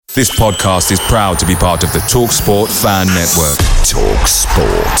This podcast is proud to be part of the TalkSport Fan Network.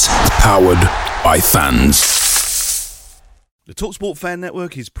 TalkSport. Powered by fans. The TalkSport Fan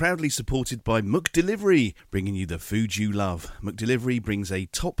Network is proudly supported by McDelivery, bringing you the food you love. McDelivery brings a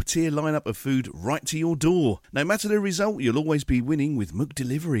top-tier lineup of food right to your door. No matter the result, you'll always be winning with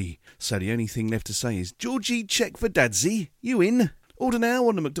McDelivery. So the only thing left to say is, Georgie, check for Dadsy. You in? Order now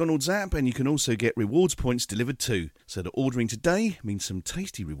on the McDonald's app, and you can also get rewards points delivered too. So that ordering today means some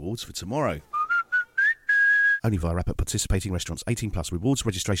tasty rewards for tomorrow. Only via app at participating restaurants. 18 plus. Rewards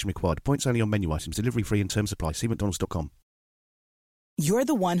registration required. Points only on menu items. Delivery free and terms apply. See mcdonalds.com. You're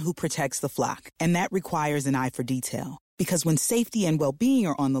the one who protects the flock, and that requires an eye for detail. Because when safety and well-being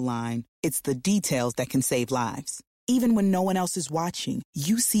are on the line, it's the details that can save lives. Even when no one else is watching,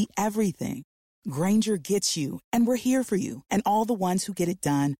 you see everything. Grainger gets you, and we're here for you, and all the ones who get it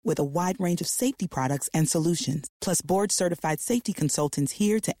done with a wide range of safety products and solutions, plus board-certified safety consultants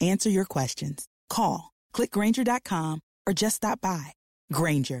here to answer your questions. Call, click Grainger.com, or just stop by.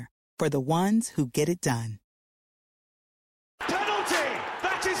 Grainger, for the ones who get it done. Penalty!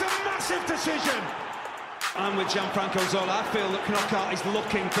 That is a massive decision! I'm with Gianfranco Zola. I feel that Knockaert is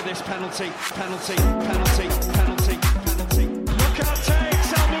looking for this penalty. Penalty. Knockaert takes,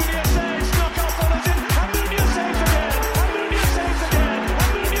 Almunia saves, Knockaert follows in, Almunia saves again!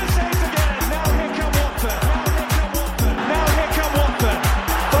 Now here come Watford.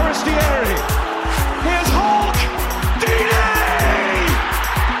 Forestieri. Here's Hulk! Deeney!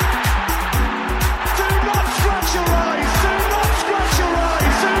 Do not scratch your eyes!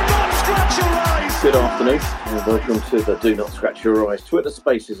 Good afternoon, and welcome to the Do Not Scratch Your Eyes Twitter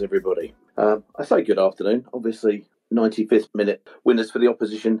Spaces, everybody. I say good afternoon. Obviously, 95th minute winners for the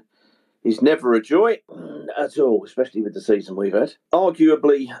opposition is never a joy at all, especially with the season we've had.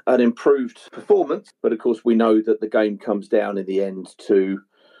 Arguably an improved performance, but of course we know that the game comes down in the end to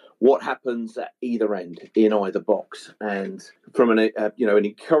what happens at either end in either box. And from an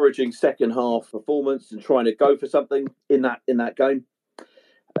encouraging second half performance and trying to go for something in that game.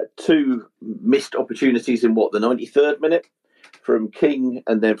 Two missed opportunities in the 93rd minute from King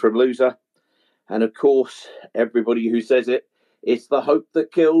and then from Loser. And of course, everybody who says it's the hope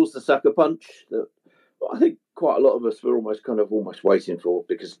that kills, the sucker punch that I think quite a lot of us were almost waiting for,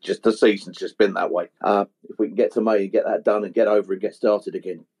 because just the season's just been that way. If we can get to May and get that done and get over and get started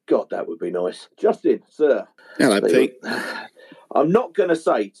again, God, that would be nice. Justin, sir. Hello, Pete. I'm not going to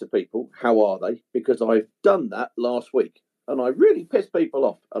say to people, how are they? Because I've done that last week. And I really pissed people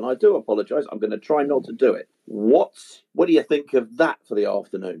off, and I do apologise. I'm going to try not to do it. What do you think of that for the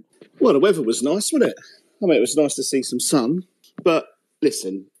afternoon? Well, the weather was nice, wasn't it? I mean, it was nice to see some sun. But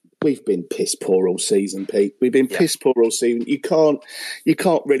listen, we've been piss poor all season, Pete. We've been piss poor all season. You can't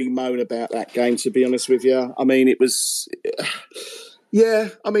really moan about that game, to be honest with you. I mean, it was... Yeah,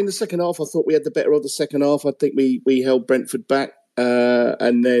 I mean, the second half, I thought we had the better of the second half. I think we held Brentford back.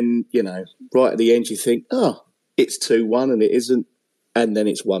 And then, right at the end, you think, it's 2-1 and it isn't, and then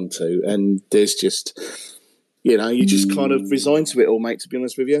it's 1-2, and there's just, you just kind of resign to it all, mate, to be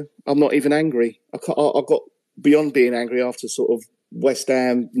honest with you. I'm not even angry. I got beyond being angry after sort of West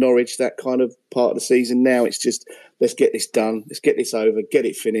Ham, Norwich, that kind of part of the season. Now it's just, let's get this done, let's get this over, get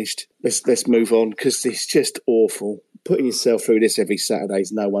it finished, let's move on, because it's just awful. Putting yourself through this every Saturday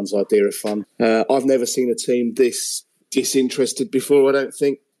is no one's idea of fun. I've never seen a team this disinterested before, I don't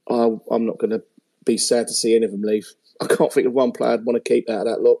think. I'm not going to be sad to see any of them leave. I can't think of one player I'd want to keep out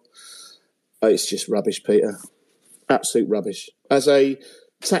of that lot. It's just rubbish, Peter. Absolute rubbish. As a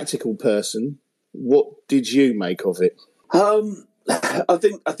tactical person, what did you make of it? I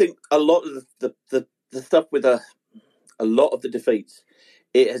think a lot of the stuff with a lot of the defeats,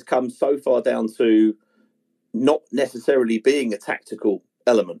 it has come so far down to not necessarily being a tactical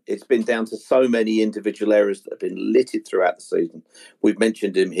element. It's been down to so many individual errors that have been littered throughout the season. We've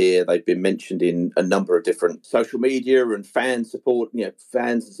mentioned him here. They've been mentioned in a number of different social media and fan support.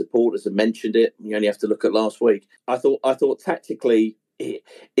 Fans and supporters have mentioned it. You only have to look at last week. I thought tactically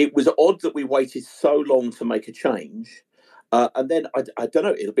it was odd that we waited so long to make a change. And then I don't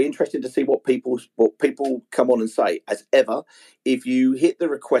know. It'll be interesting to see what people come on and say. As ever, if you hit the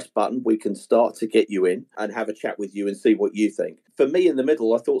request button, we can start to get you in and have a chat with you and see what you think. For me, in the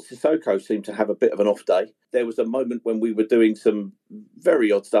middle, I thought Sissoko seemed to have a bit of an off day. There was a moment when we were doing some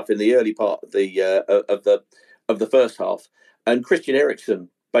very odd stuff in the early part of the first half, and Christian Eriksen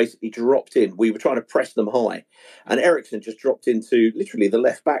basically dropped in. We were trying to press them high, and Eriksen just dropped into literally the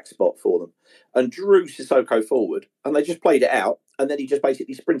left back spot for them and drew Sissoko forward, and they just played it out. And then he just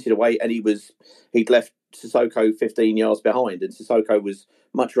basically sprinted away, and he'd left Sissoko 15 yards behind, and Sissoko was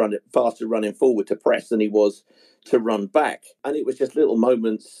much faster running forward to press than he was to run back. And it was just little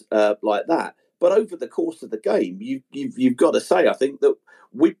moments like that. But over the course of the game, you've got to say, I think, that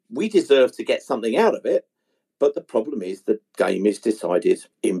we deserve to get something out of it. But the problem is the game is decided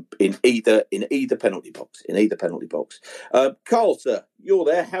in either penalty box. Carl, sir, you're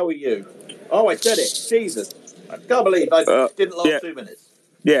there. How are you? Oh, I said it. Jesus, I can't believe I didn't last 2 minutes.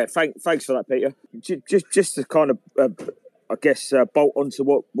 Yeah, thanks for that, Peter. Just to kind of, I guess, bolt onto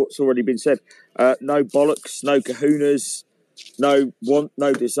what's already been said. No bollocks, no kahunas, no want,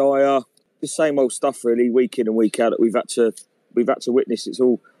 no desire. The same old stuff, really, week in and week out that we've had to witness.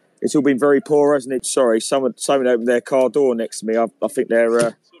 It's all been very poor, hasn't it? Sorry, someone opened their car door next to me. I think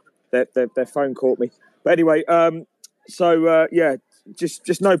their phone caught me. But anyway,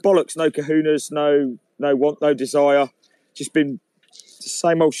 just no bollocks, no kahunas, no want, no desire. Just been the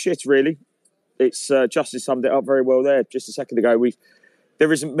same old shit, really. It's Justin summed it up very well there just a second ago.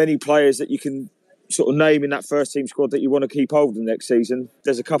 There isn't many players that you can sort of name in that first team squad that you want to keep hold of next season.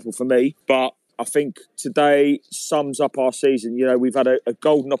 There's a couple for me, but I think today sums up our season. You know, we've had a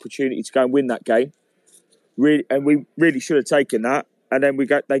golden opportunity to go and win that game, really, and we really should have taken that. And then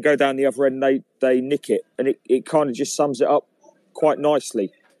they go down the other end, and they nick it, and it kind of just sums it up quite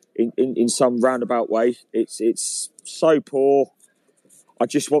nicely in some roundabout way. It's so poor. I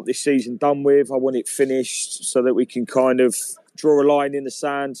just want this season done with. I want it finished so that we can kind of draw a line in the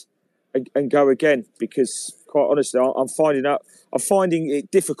sand and go again. Because quite honestly, I'm finding it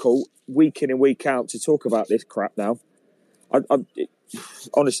difficult week in and week out to talk about this crap now.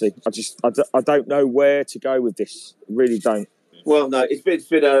 Honestly, I don't know where to go with this. I really don't. Well, no, it's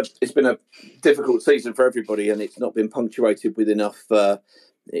been a difficult season for everybody, and it's not been punctuated with enough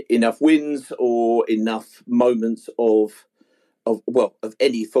wins or enough moments of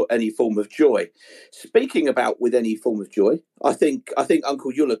any form of joy. Speaking about with any form of joy, I think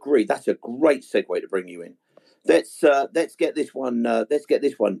Uncle, you'll agree that's a great segue to bring you in. Let's get this one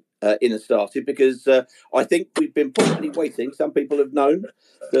in and started, because I think we've been probably waiting. Some people have known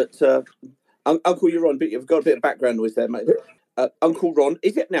that Uncle, you're on, but you've got a bit of background noise there, mate. Uncle Ron,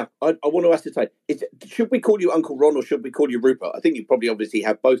 is it now? I want to ascertain. Should we call you Uncle Ron or should we call you Rupert? I think you probably obviously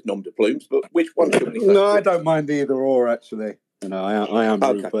have both nom de plumes, but which one should we say? No, I don't mind either or, actually. You know, I am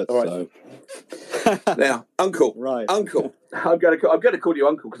okay, Rupert, right. So. Now, Uncle, right. Uncle, I'm going to call you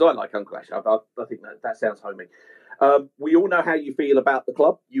Uncle because I like Uncle, actually. I think that sounds homey. We all know how you feel about the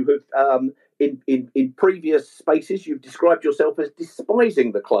club. You have, in previous spaces, you've described yourself as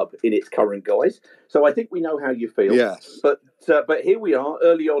despising the club in its current guise. So I think we know how you feel. Yes. But here we are,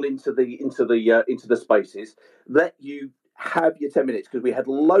 early on into the spaces. Let you have your 10 minutes, because we had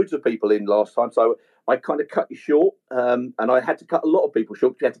loads of people in last time. So I kind of cut you short, and I had to cut a lot of people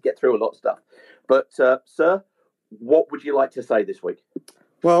short because we had to get through a lot of stuff. But, sir, what would you like to say this week?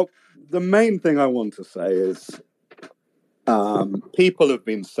 Well, the main thing I want to say is people have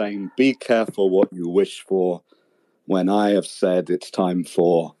been saying, be careful what you wish for, when I have said it's time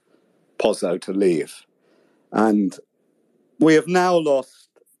for Pozzo to leave. And we have now lost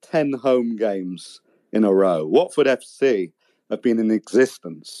 10 home games in a row. Watford FC have been in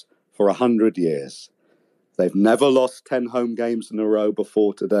existence for 100 years. They've never lost 10 home games in a row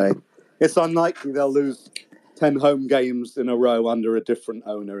before today. It's unlikely they'll lose 10 home games in a row under a different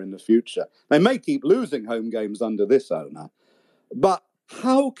owner in the future. They may keep losing home games under this owner. But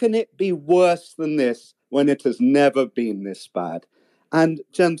how can it be worse than this when it has never been this bad? And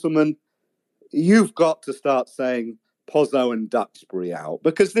gentlemen, you've got to start saying Pozzo and Duxbury out,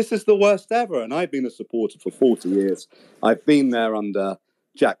 because this is the worst ever. And I've been a supporter for 40 years. I've been there under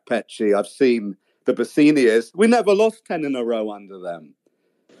Jack Petchey. I've seen the Bassiniers. We never lost 10 in a row under them.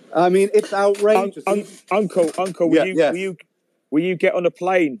 I mean, it's outrageous. Uncle, will you get on a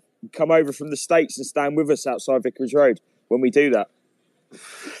plane, come over from the States and stand with us outside Vicarage Road when we do that?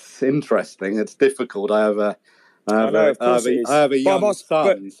 It's interesting. It's difficult. I have a young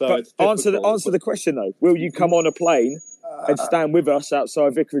son, so it's difficult. Answer the question though. Will you come on a plane and stand with us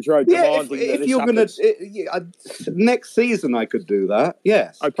outside Vicarage Road? Yeah, if you're going to next season, I could do that.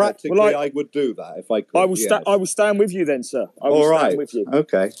 Yes, okay. Practically, I would do that if I could. I will stand with you then, sir. I will stand with you.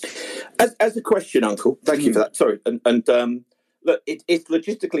 Okay. As a question, Uncle, thank you for that. Sorry, and look, it's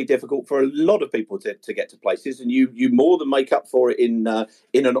logistically difficult for a lot of people to get to places, and you more than make up for it in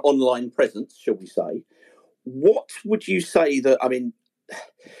an online presence, shall we say? What would you say that? I mean,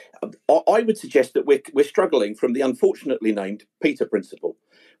 I would suggest that we're struggling from the unfortunately named Peter principle.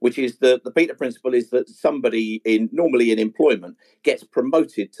 which is the Peter principle is that somebody normally in employment gets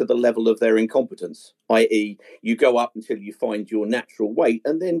promoted to the level of their incompetence, i.e. you go up until you find your natural weight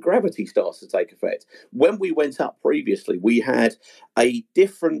and then gravity starts to take effect. When we went up previously, we had a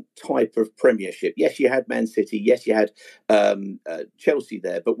different type of Premiership. Yes, you had Man City. Yes, you had Chelsea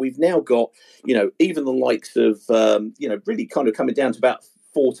there. But we've now got, even the likes of, really kind of coming down to about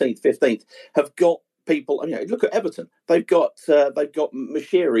 14th, 15th, have got people. Look at Everton. They've got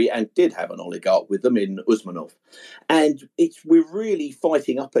Mashiri and did have an oligarch with them in Usmanov, and we're really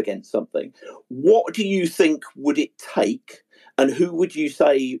fighting up against something. What do you think would it take, and who would you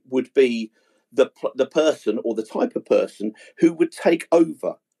say would be the person or the type of person who would take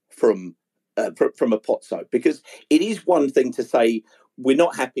over from a Pozzo? Because it is one thing to say we're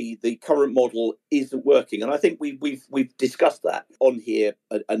not happy, the current model isn't working, and I think we've discussed that on here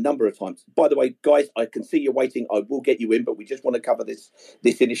a number of times. By the way, guys, I can see you're waiting. I will get you in, but we just want to cover this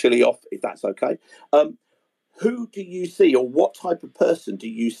initially off, if that's okay. Who do you see, or what type of person do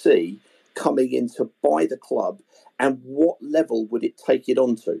you see coming in to buy the club, and what level would it take it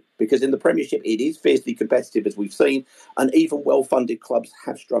onto? Because in the Premiership, it is fiercely competitive, as we've seen, and even well-funded clubs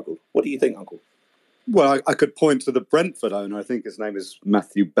have struggled. What do you think, Uncle? Well, I could point to the Brentford owner. I think his name is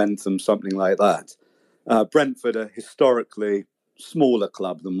Matthew Bentham, something like that. Brentford, a historically smaller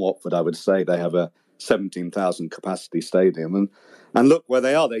club than Watford, I would say. They have a 17,000 capacity stadium. And look where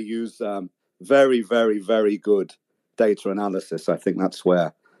they are. They use very, very, very good data analysis. I think that's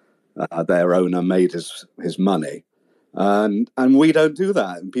where their owner made his money. And we don't do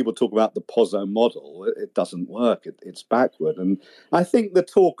that. And people talk about the Pozzo model. It doesn't work. It's backward. And I think the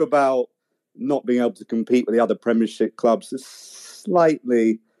talk about not being able to compete with the other Premiership clubs is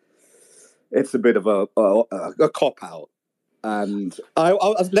slightly, it's a bit of a cop-out. And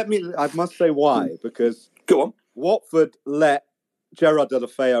I must say why, because go on. Watford let Gerard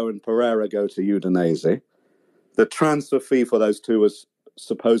Deulofeu and Pereira go to Udinese. The transfer fee for those two was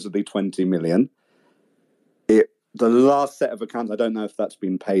supposedly 20 million. The last set of accounts, I don't know if that's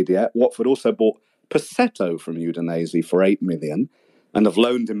been paid yet. Watford also bought Passetto from Udinese for 8 million. And have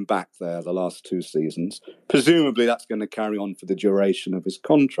loaned him back there the last 2 seasons. Presumably that's going to carry on for the duration of his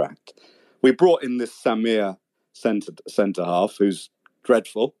contract. We brought in this Samir centre-half, who's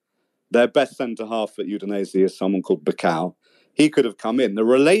dreadful. Their best centre-half at Udinese is someone called Bacau. He could have come in. The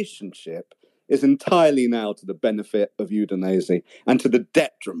relationship is entirely now to the benefit of Udinese and to the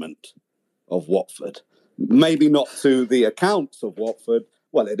detriment of Watford. Maybe not to the accounts of Watford.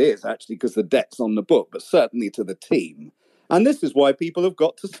 Well, it is actually, because the debt's on the book, but certainly to the team. And this is why people have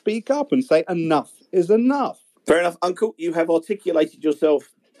got to speak up and say enough is enough. Fair enough, Uncle. You have articulated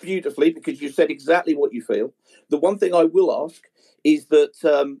yourself beautifully because you said exactly what you feel. The one thing I will ask is that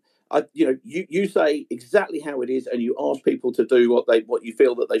you say exactly how it is, and you ask people to do what you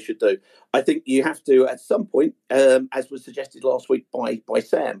feel that they should do. I think you have to, at some point, as was suggested last week by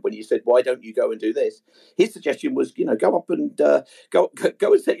Sam, when you said, "Why don't you go and do this?" His suggestion was, go up and go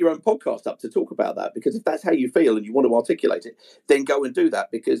and set your own podcast up to talk about that. Because if that's how you feel and you want to articulate it, then go and do that.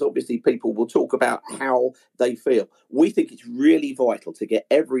 Because obviously people will talk about how they feel. We think it's really vital to get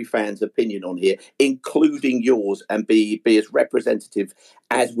every fan's opinion on here, including yours, and be as representative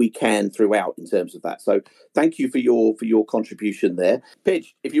as we can throughout in terms of that. So thank you for your contribution there.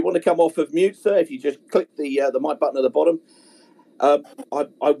 Pidge, if you want to come off of mute, sir, if you just click the mic button at the bottom.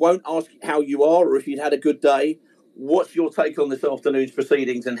 I won't ask how you are or if you'd had a good day. What's your take on this afternoon's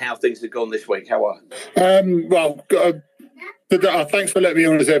proceedings and how things have gone this week? How are you? Thanks for letting me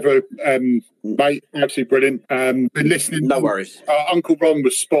on as ever, mate. Absolutely brilliant. Been listening. No worries. Uncle Ron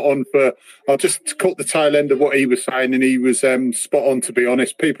was spot on I just caught the tail end of what he was saying, and he was spot on, to be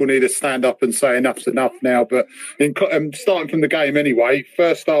honest. People need to stand up and say enough's enough now. But starting from the game anyway,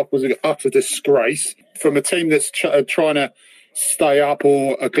 first half was an utter disgrace. From a team that's trying to stay up,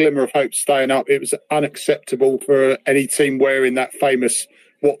 or a glimmer of hope staying up, it was unacceptable for any team wearing that famous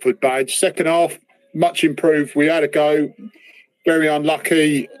Watford badge. Second half, much improved. We had a go. Very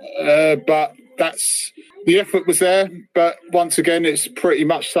unlucky, but the effort was there. But once again, it's pretty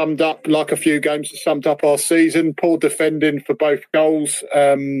much summed up, like a few games, summed up our season. Poor defending for both goals.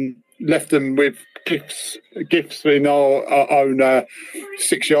 Left them with gifts in our own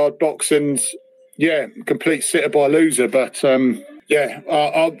 6-yard box, and complete sitter by loser. But up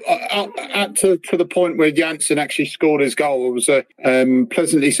to the point where Janssen actually scored his goal, I was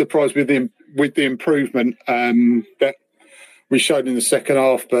pleasantly surprised with the improvement that we showed in the second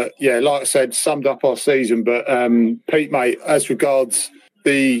half. But like I said, summed up our season. But Pete, mate, as regards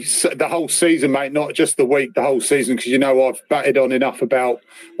the whole season, mate, not just the week, the whole season, because I've batted on enough about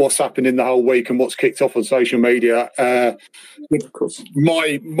what's happened in the whole week and what's kicked off on social media. Of course.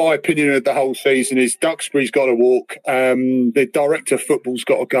 My opinion of the whole season is Duxbury's got to walk. The director of football's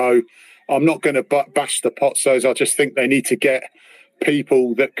got to go. I'm not going to bash the Potsos. I just think they need to get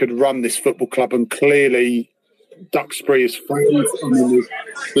people that could run this football club, and clearly Duxbury is failed.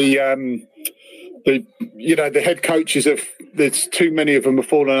 I mean, the head coaches there's too many of them have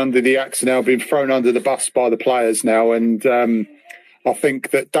fallen under the axe now, been thrown under the bus by the players now, and I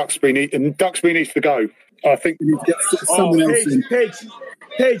think that Duxbury needs to go. I think we need to get someone else in.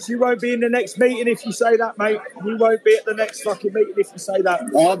 Pidge, you won't be in the next meeting if you say that, mate. You won't be at the next fucking meeting if you say that.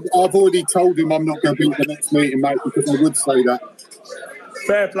 I've already told him I'm not going to be at the next meeting, mate, because I would say that.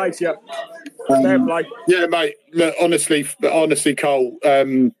 Fair play to you. Fair play. Yeah, mate. Look, honestly, Cole.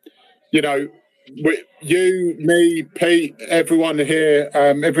 You, me, Pete, everyone here,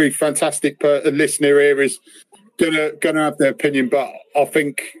 every fantastic listener here is gonna have their opinion, but I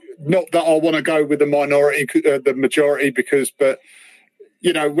think not that I want to go with the majority, but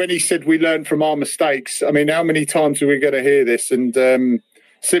when he said we learn from our mistakes, I mean, how many times are we going to hear this? And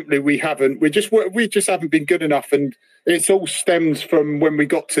simply, we haven't. We just haven't been good enough, and it's all stems from when we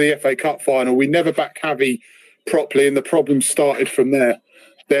got to the FA Cup final. We never backed Javi properly, and the problem started from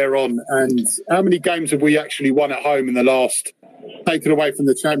there on. And how many games have we actually won at home in the last, taken away from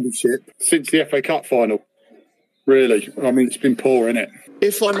the Championship, since the FA Cup final? Really, I mean, it's been poor, isn't it?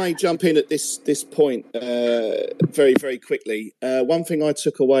 If I may jump in at this point very, very quickly, one thing I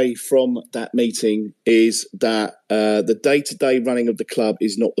took away from that meeting is that the day-to-day running of the club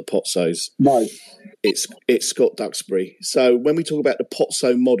is not the Potsos. No. It's Scott Duxbury. So when we talk about the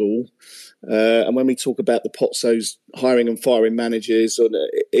Potso model, and when we talk about the Potsos hiring and firing managers,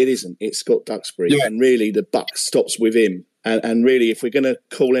 it isn't. It's Scott Duxbury. Yeah. And really the buck stops with him. And really, if we're going to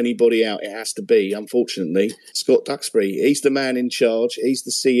call anybody out, it has to be, unfortunately, Scott Duxbury. He's the man in charge. He's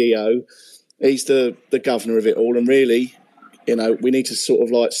the CEO. He's the governor of it all. And really, we need to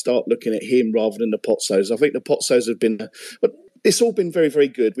sort of start looking at him rather than the Potsos. I think the Potsos have been... But it's all been very, very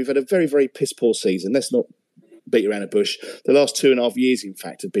good. We've had a very, very piss-poor season. Let's not beat around the bush. The last 2.5 years, in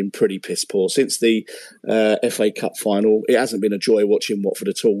fact, have been pretty piss-poor. Since the FA Cup final, it hasn't been a joy watching Watford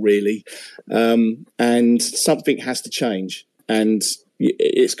at all, really. And something has to change. And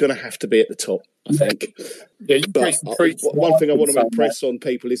it's going to have to be at the top, I think. Yeah, but one thing I want to impress on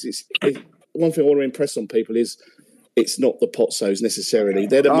people is it's not the Potsos necessarily.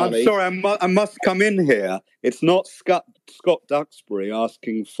 They're the money. I'm sorry, I must come in here. It's not Scott Duxbury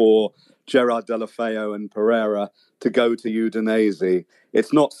asking for Gerard Deulofeu and Pereira to go to Udinese.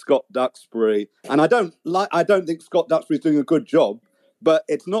 It's not Scott Duxbury, and I don't think Scott Duxbury's doing a good job. But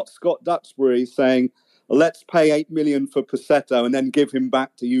it's not Scott Duxbury saying, let's pay 8 million for Pussetto and then give him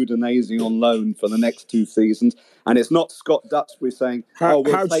back to Udinese on loan for the next 2 seasons. And it's not Scott Duxbury saying, how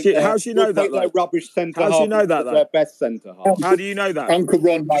do you know that? Their rubbish centre half. How do you know that? Their best centre half. How do you know that? Uncle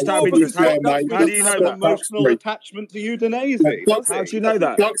Ron, how do you know that? Emotional attachment to Udinese. How do you know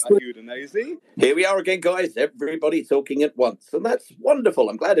that? Udinese. Here we are again, guys. Everybody talking at once, and that's wonderful.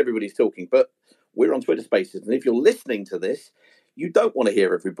 I'm glad everybody's talking, but we're on Twitter Spaces, and if you're listening to this, you don't want to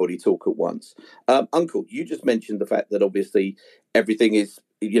hear everybody talk at once. Uncle, you just mentioned the fact that obviously everything is,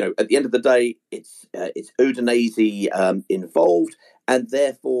 at the end of the day, it's Udinese involved, and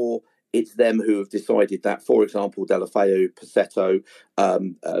therefore it's them who have decided that, for example, Deulofeu, Pussetto,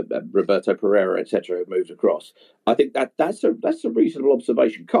 Roberto Pereira, etc., have moved across. I think that's a reasonable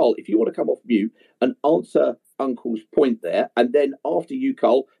observation. Carl, if you want to come off mute and answer Uncle's point there, and then after you,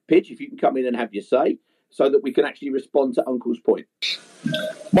 Carl, Pidge, if you can come in and have your say, so that we can actually respond to Uncle's point.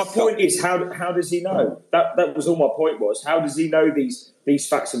 My point is, how does he know? That was all my point was. How does he know these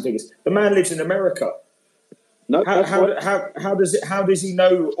facts and figures? The man lives in America. No, how does he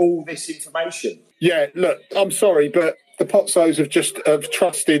know all this information? Yeah, look, I'm sorry, but the Potsos have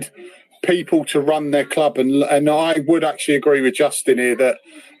trusted people to run their club, and I would actually agree with Justin here that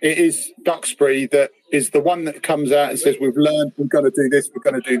it is Duxbury that is the one that comes out and says, we've learned, we're going to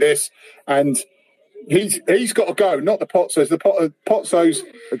do this, and he's got to go, not the Potsos. The Potsos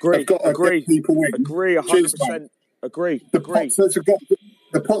have got to get people in. Agree, 100%. Agree. The Potsos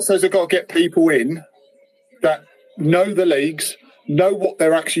have got to get people in that know the leagues, know what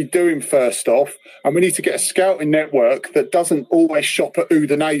they're actually doing first off, and we need to get a scouting network that doesn't always shop at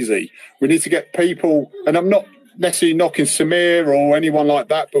Udinese. We need to get people, and I'm not necessarily knocking Samir or anyone like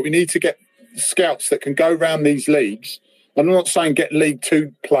that, but we need to get scouts that can go around these leagues. I'm not saying get League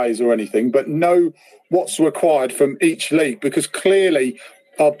Two players or anything, but know what's required from each league, because clearly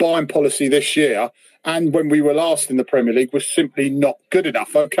our buying policy this year and when we were last in the Premier League, was simply not good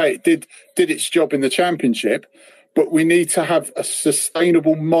enough. Okay, it did its job in the Championship, but we need to have a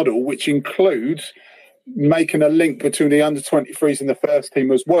sustainable model which includes making a link between the under-23s and the first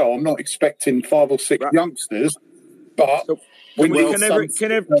team as well. I'm not expecting 5 or 6 youngsters, but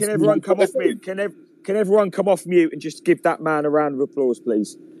can everyone come off mute? Can everyone come off mute and just give that man a round of applause,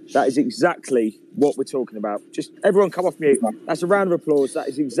 please? That is exactly what we're talking about. Just everyone come off mute. That's a round of applause. That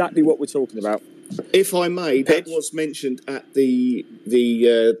is exactly what we're talking about. If I may, that was mentioned at the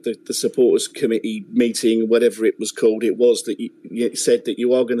supporters committee meeting, whatever it was called. It was that you said that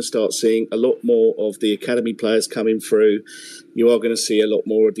you are going to start seeing a lot more of the academy players coming through. You are going to see a lot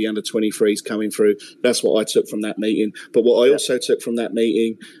more of the under-23s coming through. That's what I took from that meeting. But what I also took from that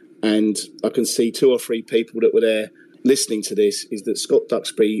meeting, and I can see 2 or 3 people that were there listening to this, is that Scott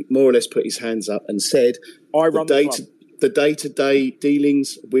Duxbury more or less put his hands up and said, the day-to-day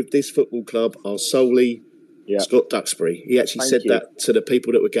dealings with this football club are solely Scott Duxbury. He actually said that to the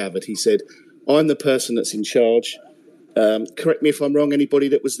people that were gathered. He said, I'm the person that's in charge. Correct me if I'm wrong, anybody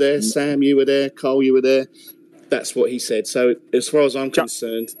that was there. Sam, you were there. Carl, you were there. That's what he said. So as far as I'm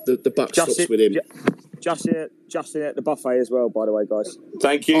concerned, the buck stops with him. Justin at the buffet as well, by the way, guys.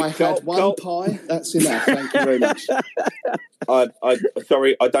 Thank you. I had one pie. That's enough. Thank you very much.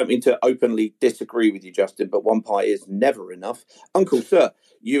 Sorry, I don't mean to openly disagree with you, Justin, but one pie is never enough. Uncle, sir,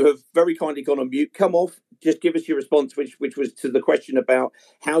 you have very kindly gone on mute. Come off. Just give us your response, which was to the question about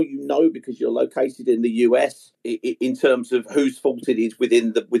how you know, because you're located in the US, in terms of whose fault it is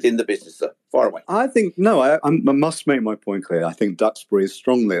within the business, sir. Far away. I think, I must make my point clear. I think Duxbury is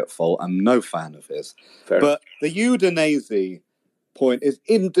strongly at fault. I'm no fan of his. But the Udinese point is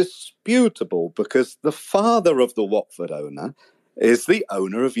indisputable because the father of the Watford owner is the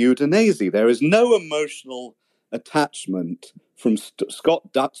owner of Udinese. There is no emotional attachment from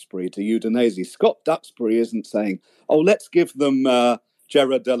Scott Duxbury to Udinese. Scott Duxbury isn't saying, let's give them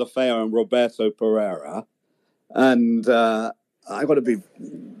Gerard Deulofeu and Roberto Pereira, and I got to be,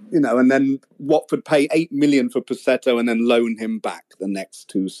 and then Watford pay $8 million for Pussetto and then loan him back the next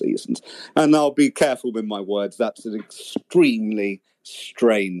 2 seasons. And I'll be careful with my words. That's an extremely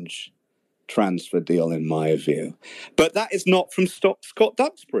strange transfer deal in my view. But that is not from Scott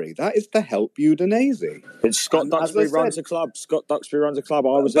Duxbury. That is to help Udinese. But Scott Duxbury runs a club. Scott Duxbury runs a club.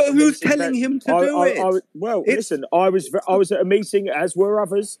 But who's telling him to do it? Listen, I was at a meeting, as were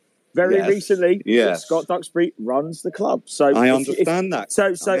others, very recently. Yes. Scott Duxbury runs the club. So I understand that.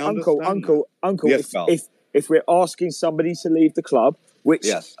 So Uncle, yes, if we're asking somebody to leave the club, which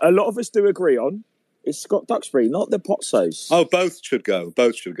a lot of us do agree on, it's Scott Duxbury, not the Potsos. Oh, both should go.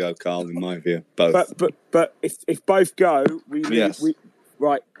 Both should go, Carl, in my view. Both. But if both go, we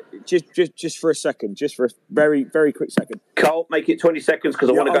right. Just for a second, just for a very, very quick second. Carl, make it 20 seconds because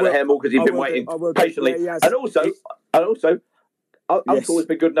I want to go to Hemel because he's been waiting patiently. And also, Uncle has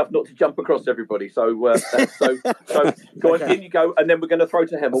been good enough not to jump across everybody. So go on, in you go, and then we're going to throw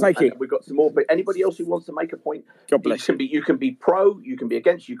to Hemel. Thank you. We've got some more. But anybody else who wants to make a point, God bless. You can be pro, you can be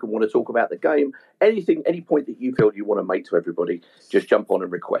against, you can want to talk about the game. Anything, any point that you feel you want to make to everybody, just jump on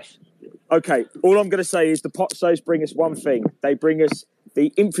and request. Okay, all I'm going to say is the Potsos bring us one thing. They bring us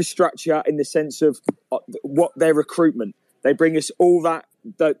the infrastructure in the sense of what their recruitment. They bring us all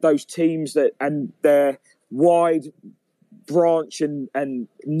those teams and their wide branch and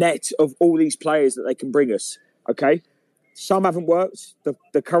net of all these players that they can bring us. Okay, some haven't worked.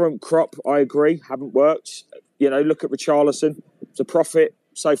 The current crop, I agree, haven't worked. Look at Richarlison. It's a profit,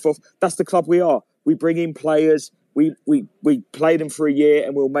 so forth. That's the club we are. We bring in players. We play them for a year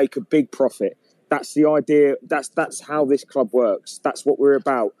and we'll make a big profit. That's the idea. That's how this club works. That's what we're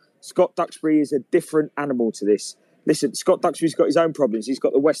about. Scott Duxbury is a different animal to this. Listen, Scott Duxbury's got his own problems. He's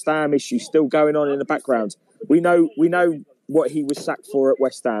got the West Ham issue still going on in the background. We know what he was sacked for at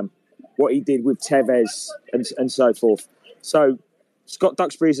West Ham, what he did with Tevez and so forth. So Scott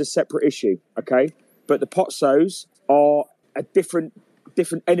Duxbury is a separate issue, okay? But the Potsos are a different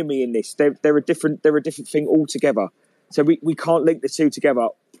enemy in this. They're a different thing altogether. So we can't link the two together.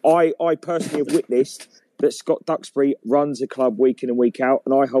 I personally have witnessed that Scott Duxbury runs a club week in and week out,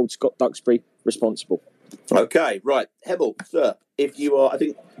 and I hold Scott Duxbury responsible. Okay, right. Hemel, sir, if you are,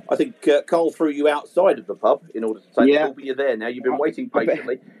 I think Carl threw you outside of the pub in order to take the call, but you're there now. You've been waiting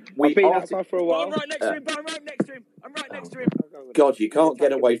patiently. I've been outside for a while. I'm right next to him. I'm right next to him. God, you can't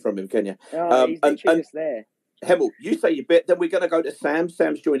get away from him, can you? He's just there. Hemel, you say your bit, then we're going to go to Sam.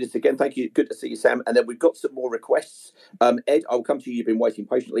 Sam's joined us again. Thank you. Good to see you, Sam. And then we've got some more requests. Ed, I'll come to you. You've been waiting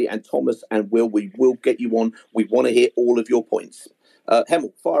patiently. And Thomas and Will, we will get you on. We want to hear all of your points.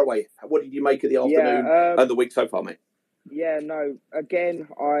 Hemel, fire away. What did you make of the afternoon and the week so far, mate? Yeah, no. Again,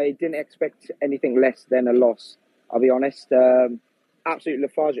 I didn't expect anything less than a loss. I'll be honest. Absolute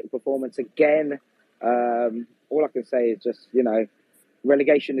lethargic performance again. All I can say is just,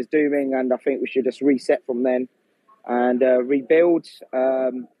 relegation is dooming, and I think we should just reset from then and rebuild.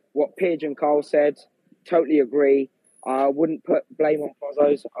 What Pidge and Carl said, totally agree. I wouldn't put blame on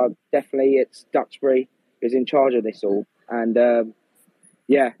Fozzo's. Definitely, it's Duxbury who's in charge of this all. And I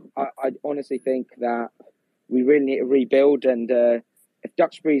honestly think that we really need to rebuild. And if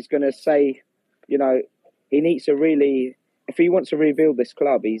Duxbury's going to say, he needs to really, if he wants to rebuild this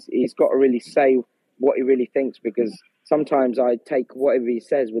club, he's got to really say what he really thinks, because sometimes I take whatever he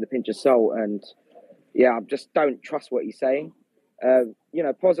says with a pinch of salt, and I just don't trust what he's saying.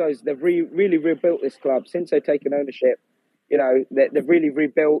 Pozzo's, they've really rebuilt this club since they've taken ownership. They've really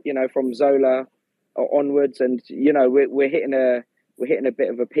rebuilt, from Zola onwards, and we're hitting a bit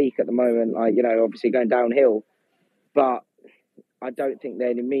of a peak at the moment. Like, obviously going downhill, but I don't think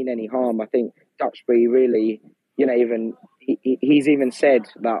they mean any harm. I think Duxbury really, he's even said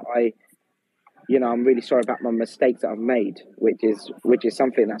that I'm really sorry about my mistakes that I've made, which is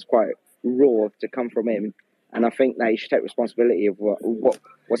something that's quite raw to come from him. And I think that he should take responsibility of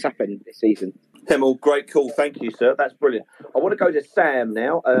what's happened this season. Hemel, great call. Thank you, sir. That's brilliant. I want to go to Sam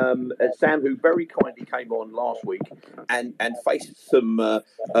now. Sam, who very kindly came on last week and faced some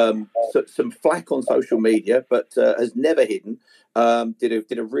flack on social media, but has never hidden.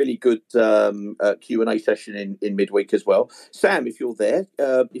 Did a really good Q&A session in midweek as well. Sam, if you're there,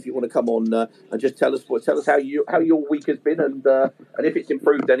 if you want to come on and just tell us how your week has been and if it's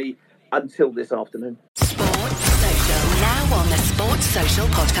improved any until this afternoon. Sports Social, now on the Sports Social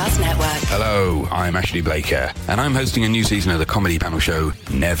Podcast Network. Hello, I'm Ashley Blaker, and I'm hosting a new season of the comedy panel show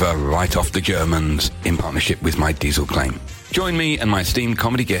Never Write Off the Germans in partnership with My Diesel Claim. Join me and my esteemed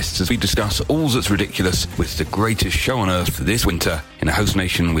comedy guests as we discuss all that's ridiculous with the greatest show on earth this winter in a host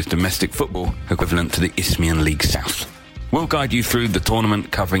nation with domestic football equivalent to the Isthmian League South. We'll guide you through the tournament,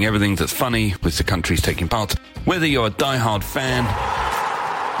 covering everything that's funny with the countries taking part, whether you're a die-hard fan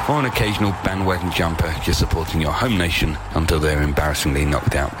or an occasional bandwagon jumper just supporting your home nation until they're embarrassingly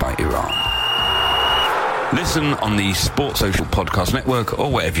knocked out by Iran. Listen on the Sports Social Podcast Network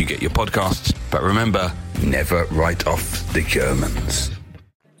or wherever you get your podcasts. But remember, never write off the Germans.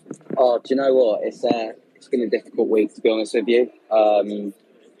 Oh, do you know what? It's been a difficult week, to be honest with you.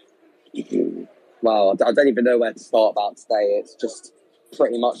 Well, I don't even know where to start about today. It's just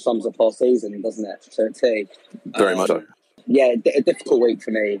pretty much sums up our season, doesn't it, to a T? Very much so. Yeah, a difficult week for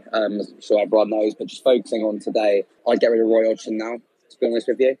me, as I'm sure everyone knows, but just focusing on today, I'd get rid of Roy Hodgson now, to be honest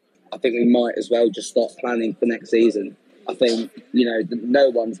with you. I think we might as well just start planning for next season. I think, no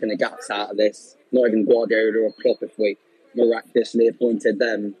one's going to get us out of this, not even Guardiola or Klopp, if we miraculously appointed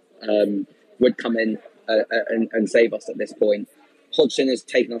them, would come in and save us at this point. Hodgson has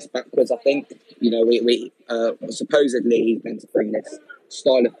taken us backwards, I think. We supposedly he's meant to bring this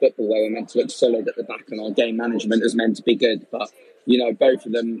style of football where we're meant to look solid at the back and our game management is meant to be good. But, both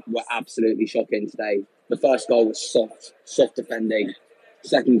of them were absolutely shocking today. The first goal was soft defending.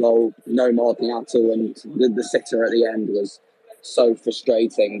 Second goal, no marking at all. And the sitter at the end was so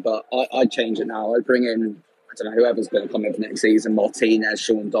frustrating. But I'd change it now. I'd bring in, I don't know, whoever's going to come in for next season, Martinez,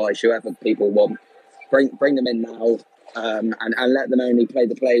 Sean Dyche, whoever people want. Bring them in now and let them only play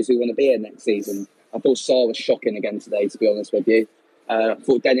the players who want to be here next season. I thought Sarr was shocking again today, to be honest with you. I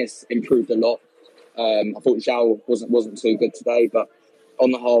thought Dennis improved a lot. I thought Zhao wasn't too good today, but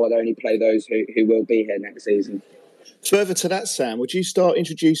on the whole, I'd only play those who will be here next season. Further to that, Sam, would you start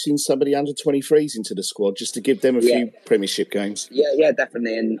introducing somebody under 23s into the squad just to give them a few Premiership games? Yeah,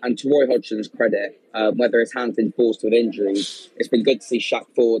 definitely. And to Roy Hodgson's credit, whether his hand's been forced with injuries, it's been good to see Shaq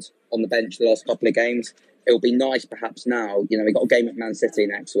Ford on the bench the last couple of games. It'll be nice perhaps now, we've got a game at Man City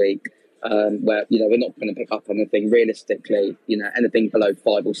next week, where, we're not going to pick up anything realistically, anything below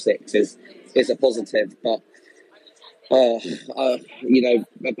 5 or 6 is a positive, but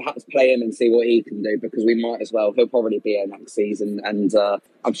perhaps play him and see what he can do, because we might as well. He'll probably be here next season, and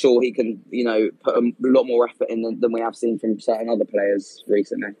I'm sure he can, put a lot more effort in than we have seen from certain other players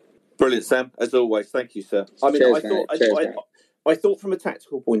recently. Brilliant, Sam, as always. Thank you, sir. I mean, Cheers, I thought from a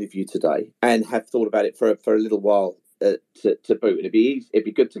tactical point of view today, and have thought about it for a little while to boot. It'd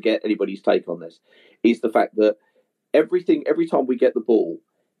be good to get anybody's take on this. Is the fact that every time we get the ball,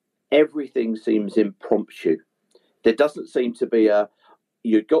 everything seems impromptu. There doesn't seem to be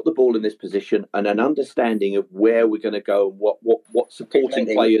you've got the ball in this position and an understanding of where we're going to go and what supporting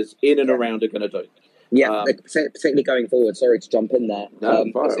players in and around are going to do. Yeah, particularly going forward. Sorry to jump in there.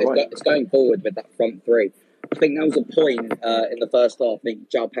 It's going forward with that front three. I think there was a point in the first half. I think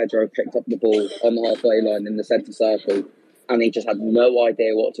João Pedro picked up the ball on the halfway line in the centre circle, and he just had no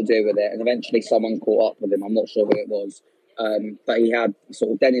idea what to do with it. And eventually, someone caught up with him. I'm not sure who it was, but he had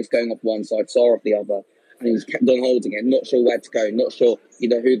sort of Dennis going off one side, Sarr off the other, and he just kept on holding it, not sure where to go, not sure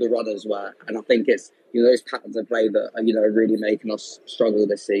who the runners were. And I think it's those patterns of play that are really making us struggle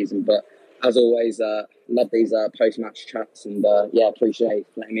this season. But as always, love these post-match chats, and appreciate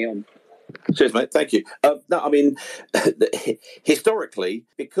letting me on. Cheers, mate. Thank you. No, I mean, historically,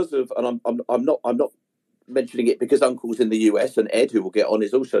 because of, and I'm not mentioning it because Uncle's in the US and Ed, who will get on,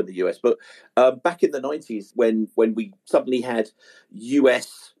 is also in the US. But back in the 90s, when we suddenly had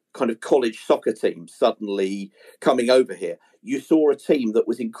US kind of college soccer teams suddenly coming over here, you saw a team that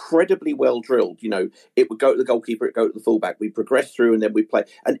was incredibly well drilled. It would go to the goalkeeper, it would go to the fullback. We progressed through, and then we play,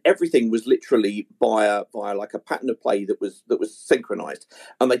 and everything was literally via like a pattern of play that was synchronized.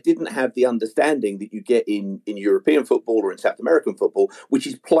 And they didn't have the understanding that you get in European football or in South American football, which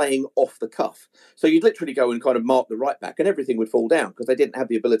is playing off the cuff. So you'd literally go and kind of mark the right back, and everything would fall down because they didn't have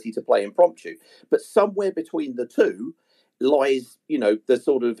the ability to play impromptu. But somewhere between the two lies, the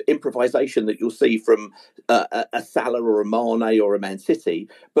sort of improvisation that you'll see from a Salah or a Mane or a Man City.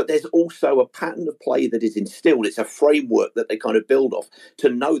 But there's also a pattern of play that is instilled. It's a framework that they kind of build off to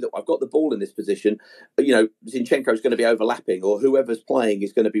know that I've got the ball in this position. Zinchenko is going to be overlapping, or whoever's playing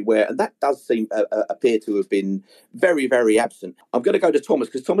is going to be where. And that does seem appear to have been very, very absent. I'm going to go to Thomas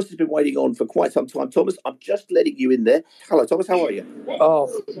because Thomas has been waiting on for quite some time. Thomas, I'm just letting you in there. Hello, Thomas. How are you?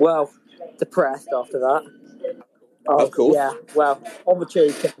 Oh, well, depressed after that. Oh, of course. Yeah, well, on the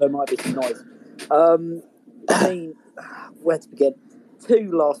tube, there might be some noise. I mean, where to begin?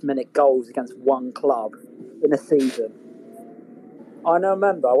 2 last-minute goals against one club in a season. I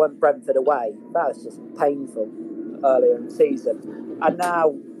remember I went Brentford away. That was just painful earlier in the season. And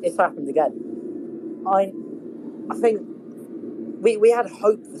now it's happened again. I think we had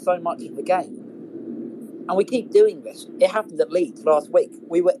hope for so much of the game. And we keep doing this. It happened at Leeds last week.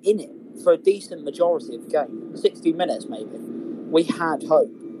 We were in it for a decent majority of the game, 60 minutes maybe. We had hope,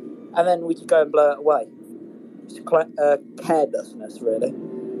 and then we just go and blow it away. Just carelessness, really.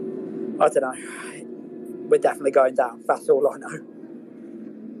 I don't know. We're definitely going down. That's all I know.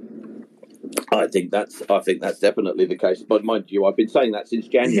 I think that's definitely the case. But mind you, I've been saying that since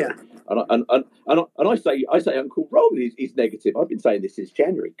January. Yeah. And I say Uncle Rob is negative. I've been saying this since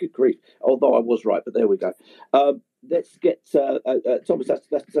January. Good grief! Although I was right, but there we go. Let's get Thomas.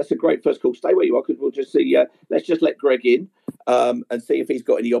 That's a great first call. Stay where you are because we'll just see. Let's just let Greg in and see if he's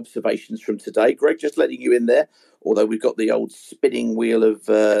got any observations from today. Greg, just letting you in there. Although we've got the old spinning wheel of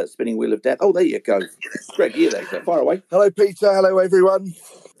death. Oh, there you go, Greg. You there? So far away. Hello, Peter. Hello, everyone.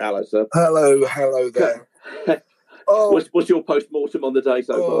 Hello, sir. Hello there. What's your post-mortem on the day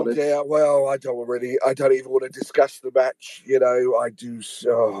so far? Oh, dear. Well, I don't even want to discuss the match. I do.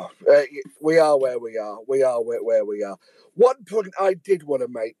 We are where we are. We are where we are. One point I did want to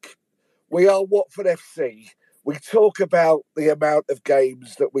make. We are Watford FC. We talk about the amount of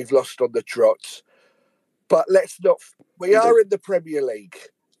games that we've lost on the trot. But let's not... We are in the Premier League.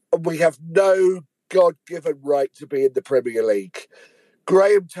 And we have no God-given right to be in the Premier League.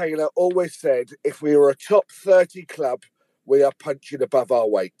 Graham Taylor always said, if we were a top 30 club, we are punching above our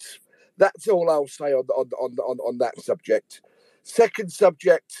weight. That's all I'll say on that subject. Second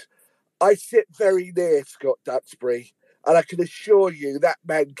subject, I sit very near Scott Duxbury, and I can assure you that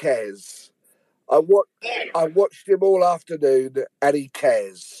man cares. I watched him all afternoon, and he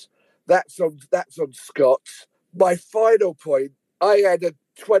cares. That's on Scott. My final point, I had a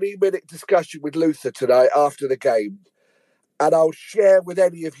 20-minute discussion with Luther tonight after the game. And I'll share with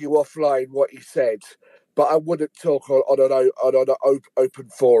any of you offline what he said, but I wouldn't talk on an open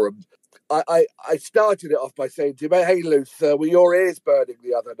forum. I started it off by saying to him, "Hey, Luther, were your ears burning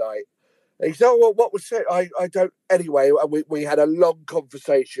the other night?" And he said, "Oh, well, what was said?" I don't. Anyway, and we had a long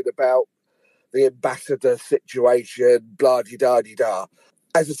conversation about the ambassador situation, blah-de-da-de-da.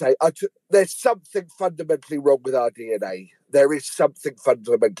 As I say, there's something fundamentally wrong with our DNA. There is something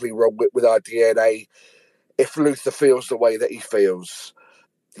fundamentally wrong with our DNA. If Luther feels the way that he feels.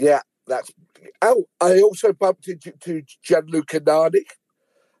 Yeah, that's... Oh, I also bumped into Gianluca Nani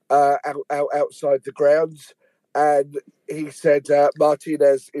outside the grounds, and he said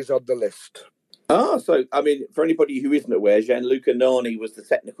Martinez is on the list. So, I mean, for anybody who isn't aware, Gianluca Nani was the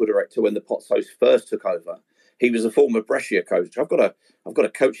technical director when the Pozzos first took over. He was a former Brescia coach. I've got a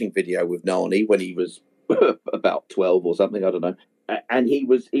coaching video with Nani when he was about 12 or something, I don't know. and he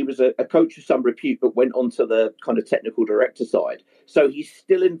was a coach of some repute, but went on to the kind of technical director side. So he's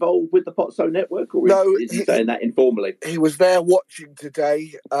still involved with the Potso Network, or is he saying that informally? He was there watching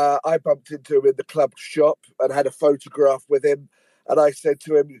today. I bumped into him in the club shop and had a photograph with him. And I said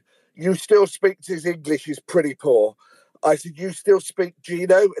to him, "You still speak to his English is pretty poor." I said, "You still speak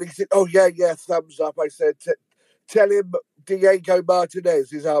Gino?" And he said, "Oh, yeah, thumbs up." I said, "Tell him Diego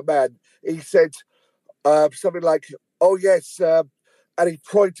Martinez is our man." He said something like, "Oh, yes." And he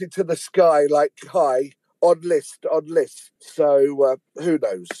pointed to the sky like, "Hi, on list." So who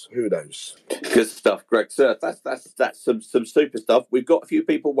knows? Good stuff, Greg. Sir, that's some super stuff. We've got a few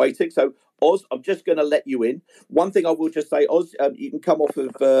people waiting. So, Oz, I'm just going to let you in. One thing I will just say, Oz, you can come off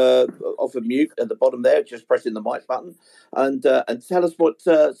of mute at the bottom there, just pressing the mic button, and tell us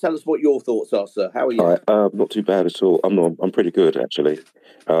what your thoughts are, sir. How are you? All right, not too bad at all. I'm pretty good actually.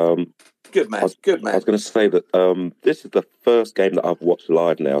 Good man. I was going to say that this is the first game that I've watched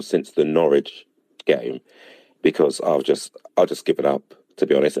live now since the Norwich game, because I'll just give it up, to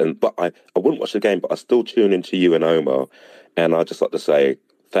be honest. But I wouldn't watch the game, but I still tune into you and Omar, and I'd just like to say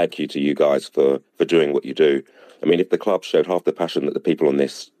thank you to you guys for doing what you do. I mean, if the club showed half the passion that the people on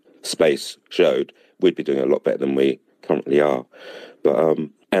this space showed, we'd be doing a lot better than we currently are. But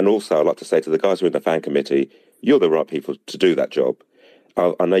and also I'd like to say to the guys who are in the fan committee, you're the right people to do that job.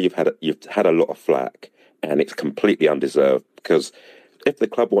 I know you've had a lot of flack, and it's completely undeserved, because if the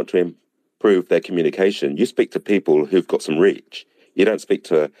club want to improve their communication, you speak to people who've got some reach. You don't speak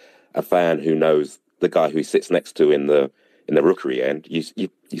to a fan who knows the guy who he sits next to in the rookery end. You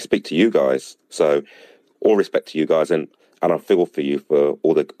speak to you guys. So all respect to you guys, and I feel for you for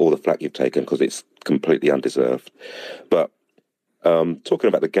all the flack you've taken, because it's completely undeserved. But talking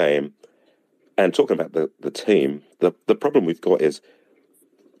about the game and talking about the team, the problem we've got is,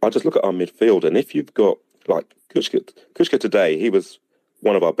 I just look at our midfield, and if you've got like Kushka today, he was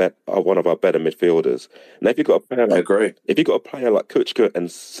one of our better midfielders. And if you've got a player, I agree. If you've got a player like Kuchka and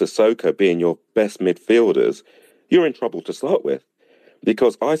Sissoko being your best midfielders, you're in trouble to start with,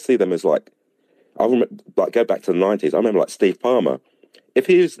 because I see them as like, I remember, like, go back to the 90s. I remember like Steve Palmer. If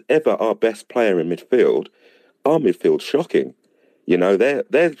he was ever our best player in midfield, our midfield's shocking. You know, they're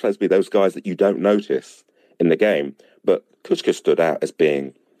supposed to be those guys that you don't notice in the game, but Kuchka stood out as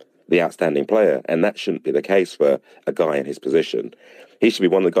being the outstanding player, and that shouldn't be the case for a guy in his position. He should be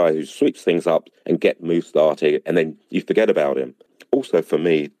one of the guys who sweeps things up and get moves started, and then you forget about him. Also, for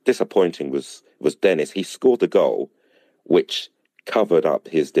me, disappointing was Dennis. He scored the goal, which covered up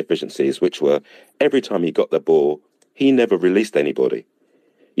his deficiencies, which were every time he got the ball, he never released anybody.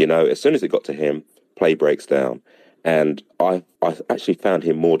 You know, as soon as it got to him, play breaks down. And I actually found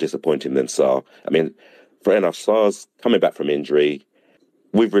him more disappointing than Sarr. I mean, fair enough, Sarr's coming back from injury.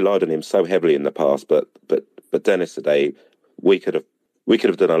 We've relied on him so heavily in the past, but Dennis today, we could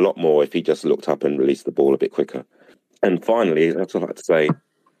have done a lot more if he just looked up and released the ball a bit quicker. And finally, I'd like to say,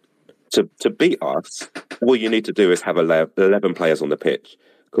 to beat us, all you need to do is have 11 players on the pitch,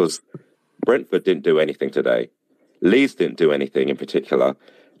 because Brentford didn't do anything today. Leeds didn't do anything in particular.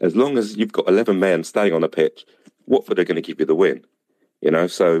 As long as you've got 11 men staying on the pitch, Watford are going to give you the win. You know,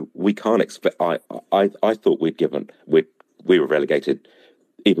 so we can't expect. I thought we were relegated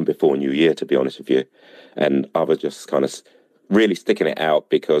even before New Year, to be honest with you. And I was just kind of really sticking it out,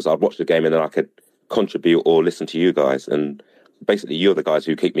 because I'd watch the game and then I could contribute or listen to you guys. And basically, you're the guys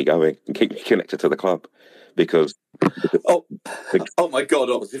who keep me going and keep me connected to the club. Because oh my God,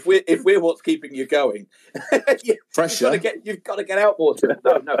 Oz, if we're what's keeping you going, pressure. You've got to get out more.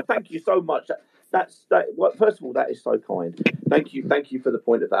 No, thank you so much. Well, first of all, that is so kind. Thank you for the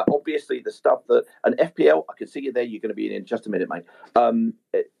point of that. Obviously, the stuff that an FPL, I can see you there. You're going to be in just a minute, mate.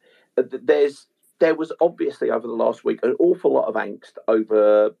 There was obviously over the last week an awful lot of angst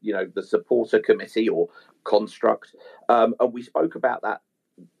over, you know, the supporter committee or construct, and we spoke about that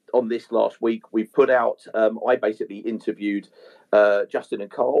on this last week. We put out, I basically interviewed Justin and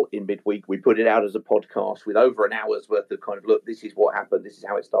Carl in midweek. We put it out as a podcast with over an hour's worth of kind of, look, this is what happened, this is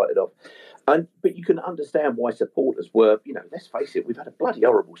how it started off. But you can understand why supporters were, you know, let's face it, we've had a bloody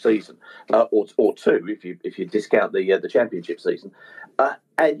horrible season, or two if you discount the championship season,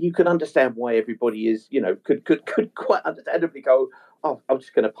 and you can understand why everybody is, you know, could quite understandably go, oh, I'm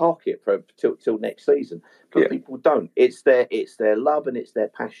just going to park it till next season. But people don't. It's their love and it's their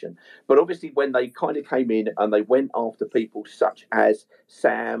passion. But obviously, when they kind of came in and they went after people such as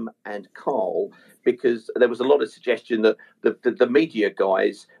Sam and Carl, because there was a lot of suggestion that the media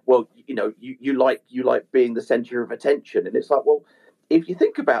guys, well, you know, you like being the centre of attention, and it's like, well, if you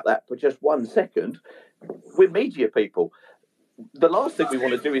think about that for just 1 second, we're media people. the last thing we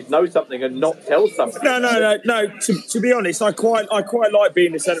want to do is know something and not tell somebody. No. To be honest, I quite like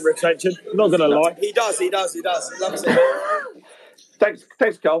being the centre of attention. I'm not going to lie. He does. He loves it.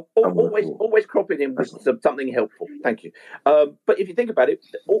 Thanks, Carl. Always cropping in with something helpful. Thank you. But if you think about it,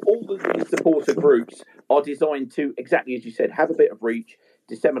 all the supporter groups are designed to, exactly as you said, have a bit of reach,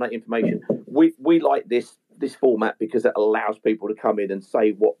 disseminate information. We like this format because it allows people to come in and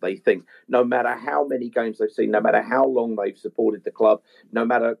say what they think, no matter how many games they've seen, no matter how long they've supported the club, no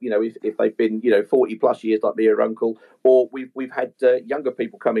matter if they've been 40 plus years like me or Uncle, or we've had younger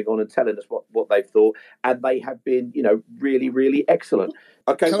people coming on and telling us what they've thought, and they have been really, really excellent.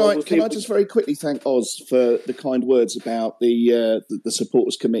 Okay, can I just very quickly thank Oz for the kind words about the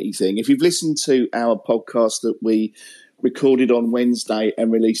supporters committee thing. If you've listened to our podcast that we recorded on Wednesday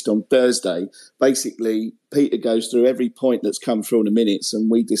and released on Thursday, basically Peter goes through every point that's come through in the minutes, and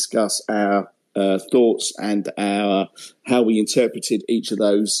we discuss our thoughts and how we interpreted each of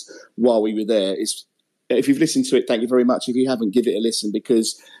those while we were there. If you've listened to it, thank you very much. If you haven't, give it a listen,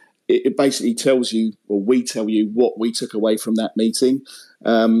 because it basically tells you, or we tell you, what we took away from that meeting.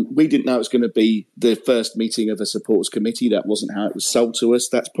 We didn't know it was going to be the first meeting of a supporters committee. That wasn't how it was sold to us.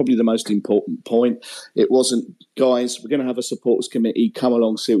 That's probably the most important point. It wasn't, guys, we're going to have a supporters committee, come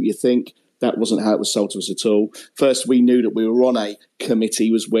along, see what you think. That wasn't how it was sold to us at all. First, we knew that we were on a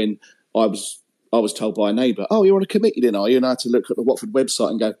committee was when I was told by a neighbour, "Oh, you're on a committee then, are you?" And I had to look at the Watford website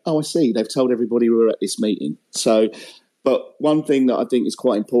and go, "Oh, I see. They've told everybody we were at this meeting." So, but one thing that I think is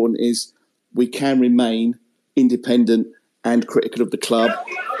quite important is we can remain independent and critical of the club.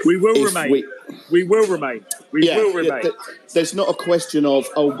 We will remain. We will remain. There's not a question of,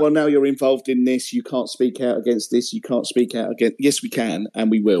 oh, well, now you're involved in this, you can't speak out against this, you can't speak out against... Yes, we can, and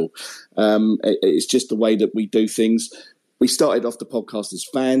we will. It's just the way that we do things. We started off the podcast as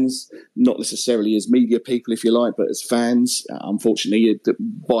fans, not necessarily as media people, if you like, but as fans. Unfortunately,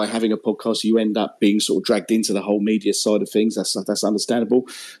 by having a podcast, you end up being sort of dragged into the whole media side of things. That's understandable.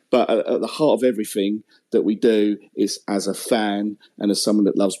 But at the heart of everything that we do is as a fan and as someone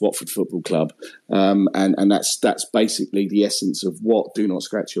that loves Watford Football Club. And that's basically the essence of what Do Not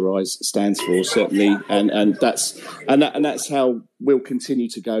Scratch Your Eyes stands for, certainly. And that's how we'll continue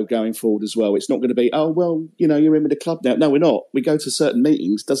to going forward as well. It's not going to be, oh, well, you're in with the club now. No, we're not. We go to certain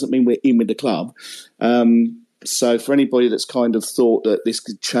meetings. Doesn't mean we're in with the club. So for anybody that's kind of thought that this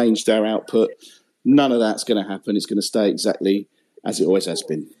could change their output, none of that's going to happen. It's going to stay exactly as it always has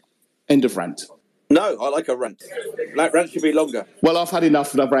been. End of rant. No, I like a rant. Rant should be longer. Well, I've had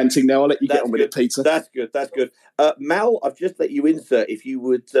enough of ranting now. I'll let you get on with it, Peter. That's good. Mal, I've just let you insert. If you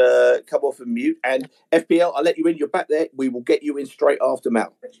would come off and mute. And FPL, I'll let you in. You're back there. We will get you in straight after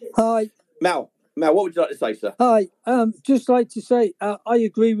Mal. Hi. Mal, what would you like to say, sir? Hi. Just like to say, I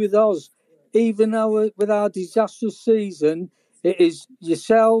agree with Oz. Even with our disastrous season, it is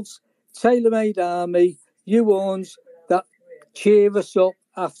yourselves, Tailor-Made Army, you ones, that cheer us up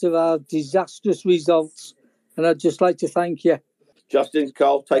after our disastrous results. And I'd just like to thank you. Justin,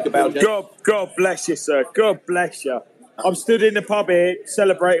 Carl, take a bow. God bless you, sir. God bless you. I'm stood in the pub here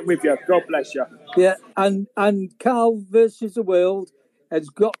celebrating with you. God bless you. Yeah, and Carl versus the World has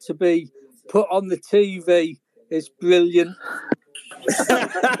got to be put on the TV. It's brilliant.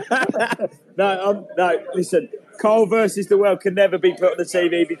 No, listen, Carl versus the World can never be put on the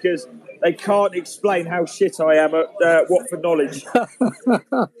TV because they can't explain how shit I am at Watford Knowledge.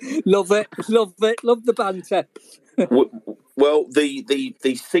 Love it. Love the banter. Well, the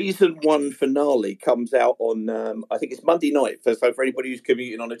season 1 finale comes out on, I think it's Monday night. So for anybody who's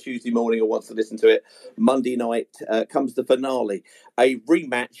commuting on a Tuesday morning or wants to listen to it, Monday night comes the finale, a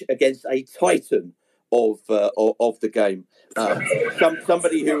rematch against a titan of the game.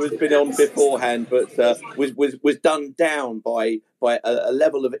 Somebody who has been on beforehand, but was done down by a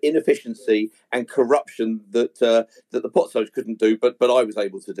level of inefficiency and corruption that the Potsos couldn't do, but I was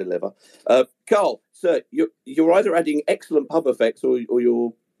able to deliver. Carl, sir, you're either adding excellent pub effects or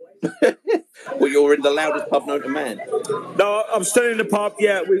you're or you're in the loudest pub known to man. No, I'm still in the pub.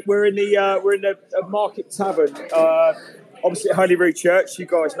 Yeah, we're in the Market Tavern, opposite Holyrood Church. You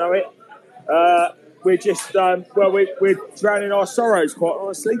guys know it. We're just, we're drowning our sorrows, quite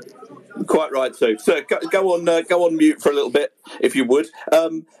honestly. Quite right, too. So go on mute for a little bit, if you would.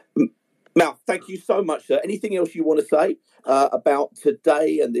 Mal, thank you so much, sir. Anything else you want to say about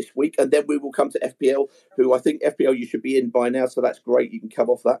today and this week? And then we will come to FPL, who I think FPL you should be in by now, so that's great. You can come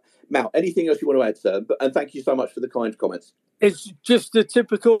off that. Mal, anything else you want to add, sir? And thank you so much for the kind comments. It's just a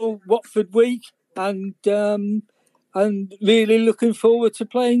typical Watford week, and really looking forward to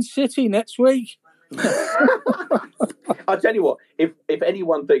playing City next week. I tell you what, if any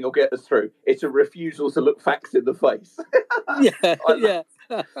one thing will get us through, it's a refusal to look facts in the face. Yeah.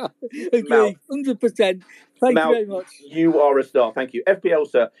 Agree, 100%. Thank Mal, you very much. You are a star. Thank you. FPL,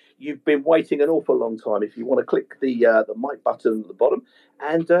 sir, you've been waiting an awful long time. If you want to click the mic button at the bottom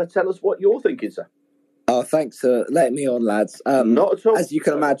and tell us what you're thinking, sir. Oh, thanks for letting me on, lads. Not at all. As you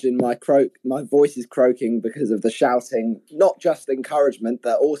can imagine, my voice is croaking because of the shouting, not just encouragement,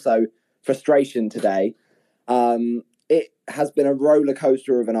 but also frustration today. It has been a roller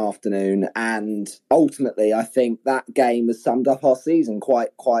coaster of an afternoon, and ultimately, I think that game has summed up our season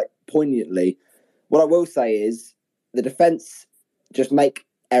quite poignantly. What I will say is the defence just make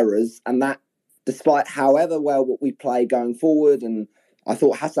errors, and that, despite however well we play going forward, and I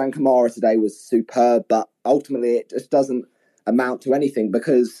thought Hassan Kamara today was superb, but ultimately it just doesn't amount to anything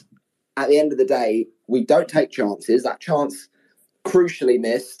because at the end of the day, we don't take chances. That chance crucially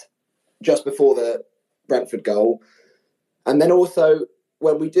missed just before the Brentford goal. And then also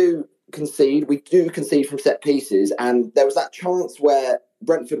when we do concede from set pieces. And there was that chance where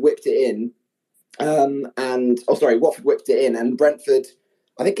Brentford whipped it in Watford whipped it in and Brentford,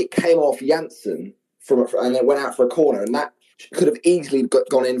 I think it came off Janssen and it went out for a corner, and that could have easily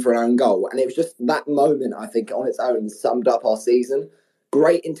gone in for an own goal. And it was just that moment, I think, on its own summed up our season.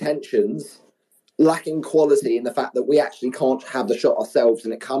 Great intentions, lacking quality in the fact that we actually can't have the shot ourselves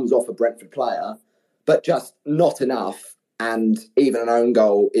and it comes off a Brentford player, but just not enough. And even an own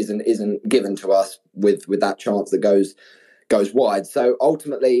goal isn't given to us with that chance that goes wide. So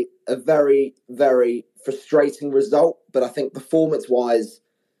ultimately, a very, very frustrating result. But I think performance-wise,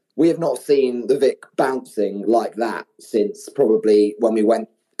 we have not seen the Vic bouncing like that since probably when we went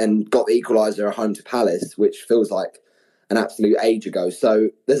and got the equaliser at home to Palace, which feels like an absolute age ago. So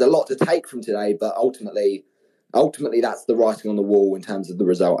there's a lot to take from today, but ultimately that's the writing on the wall in terms of the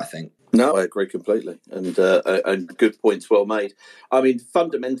result, I think. No, I agree completely. And good points, well made. I mean,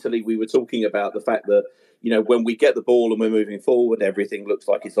 fundamentally, we were talking about the fact that, when we get the ball and we're moving forward, everything looks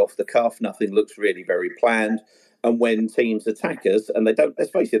like it's off the cuff. Nothing looks really very planned. And when teams attack us, and let's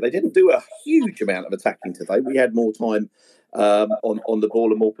face it, they didn't do a huge amount of attacking today. We had more time on the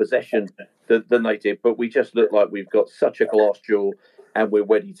ball and more possession than they did. But we just look like we've got such a glass jaw and we're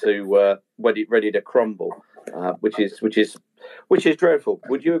ready to crumble, which is dreadful.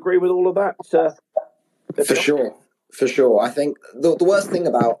 Would you agree with all of that? For sure. I think the worst thing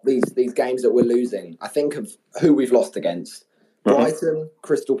about these games that we're losing, I think of who we've lost against. Brighton,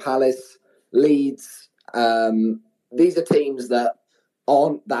 Crystal Palace, Leeds. These are teams that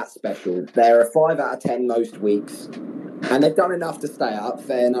aren't that special. They're a 5 out of 10 most weeks, and they've done enough to stay up.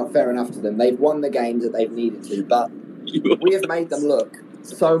 Fair enough to them. They've won the games that they've needed to, but we have made them look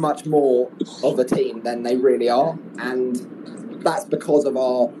so much more of a team than they really are, and that's because of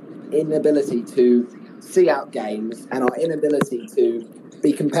our inability to see out games and our inability to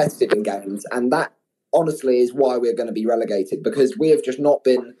be competitive in games. And that honestly is why we're going to be relegated, because we have just not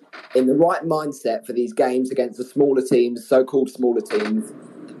been in the right mindset for these games against the smaller teams, so-called smaller teams,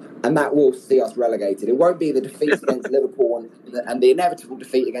 and that will see us relegated. It won't be the defeats against Liverpool and the inevitable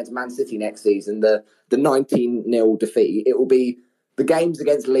defeat against Man City next season, the 19-0 defeat. It will be the games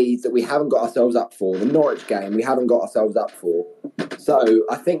against Leeds that we haven't got ourselves up for, the Norwich game we haven't got ourselves up for. So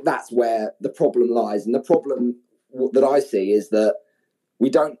I think that's where the problem lies. And the problem that I see is that we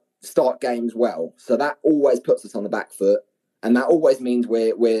don't start games well. So that always puts us on the back foot. And that always means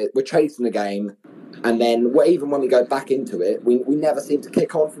we're chasing the game. And then even when we go back into it, we never seem to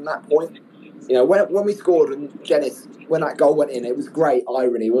kick on from that point. When we scored and when that goal went in, it was great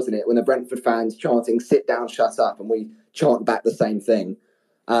irony, wasn't it? When the Brentford fans chanting, "Sit down, shut up," and we chant back the same thing.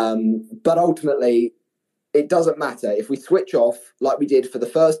 But ultimately, it doesn't matter. If we switch off like we did for the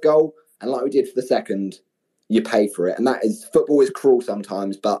first goal and like we did for the second, you pay for it. And football is cruel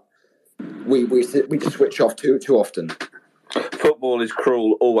sometimes, but we just switch off too often. Football is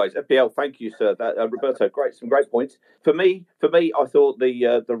cruel always. FPL, thank you, sir. Roberto, some great points. For me, I thought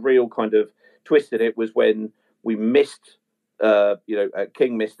the real kind of twist in it was when we missed.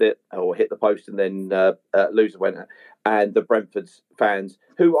 King missed it or hit the post, and then Loser went out. And the Brentford fans,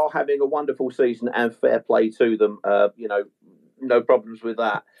 who are having a wonderful season and fair play to them, no problems with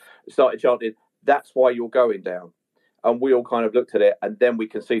that, started chanting, "That's why you're going down." And we all kind of looked at it, and then we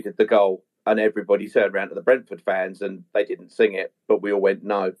conceded the goal, and everybody turned around to the Brentford fans, and they didn't sing it, but we all went,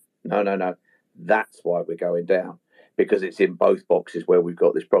 no. That's why we're going down, because it's in both boxes where we've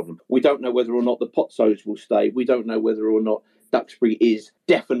got this problem. We don't know whether or not the Pozzos will stay. We don't know whether or not Duxbury is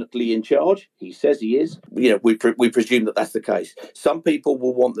definitely in charge. He says he is. We presume that that's the case. Some people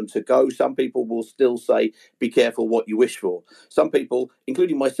will want them to go. Some people will still say, be careful what you wish for. Some people,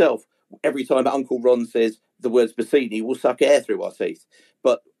 including myself, every time Uncle Ron says the words Bassini, we'll suck air through our teeth.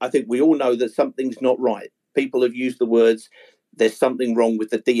 But I think we all know that something's not right. People have used the words, there's something wrong with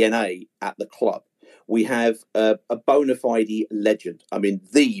the DNA at the club. We have a bona fide legend. I mean,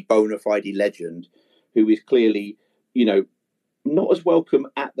 the bona fide legend, who is clearly, you know, not as welcome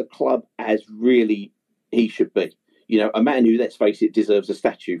at the club as really he should be. You know, a man who, let's face it, deserves a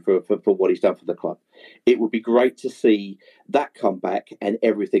statue for what he's done for the club. It would be great to see that come back and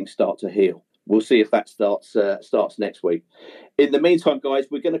everything start to heal. We'll see if that starts next week. In the meantime, guys,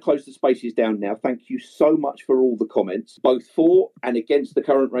 we're going to close the spaces down now. Thank you so much for all the comments, both for and against the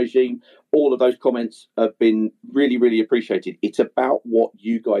current regime. All of those comments have been really, really appreciated. It's about what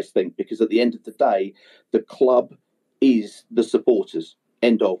you guys think, because at the end of the day, the club is the supporters.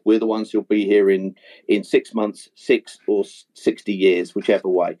 End of. We're the ones who'll be here in 6 months, 6 or 60 years, whichever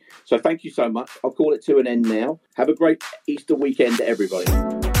way. So thank you so much. I'll call it to an end now. Have a great Easter weekend, everybody.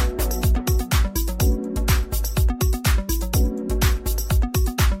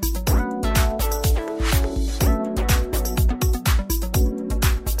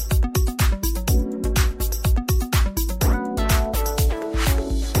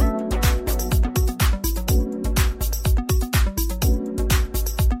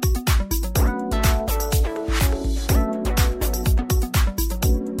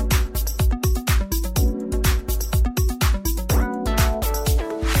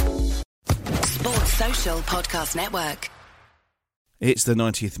 Podcast Network. It's the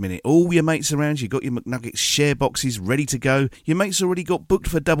 90th minute. All your mates around, you got your McNuggets share boxes ready to go. Your mates already got booked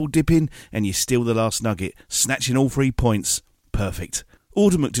for double dipping, and you steal the last nugget, snatching all 3 points. Perfect.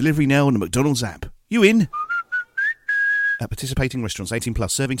 Order McDelivery now on the McDonald's app. You in? At participating restaurants, 18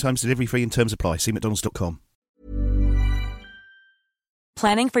 plus, serving times, delivery free and terms apply. See mcdonalds.com.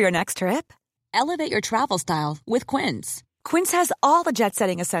 Planning for your next trip? Elevate your travel style with Quince. Quince has all the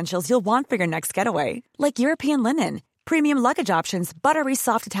jet-setting essentials you'll want for your next getaway, like European linen, premium luggage options, buttery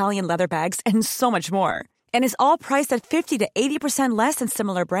soft Italian leather bags, and so much more. And is all priced at 50 to 80% less than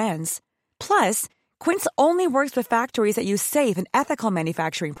similar brands. Plus, Quince only works with factories that use safe and ethical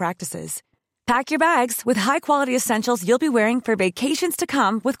manufacturing practices. Pack your bags with high-quality essentials you'll be wearing for vacations to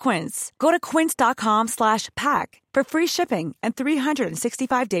come with Quince. Go to quince.com/pack for free shipping and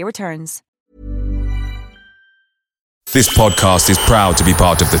 365-day returns. This podcast is proud to be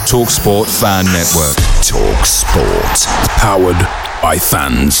part of the TalkSport Fan Network. TalkSport. Powered by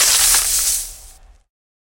fans.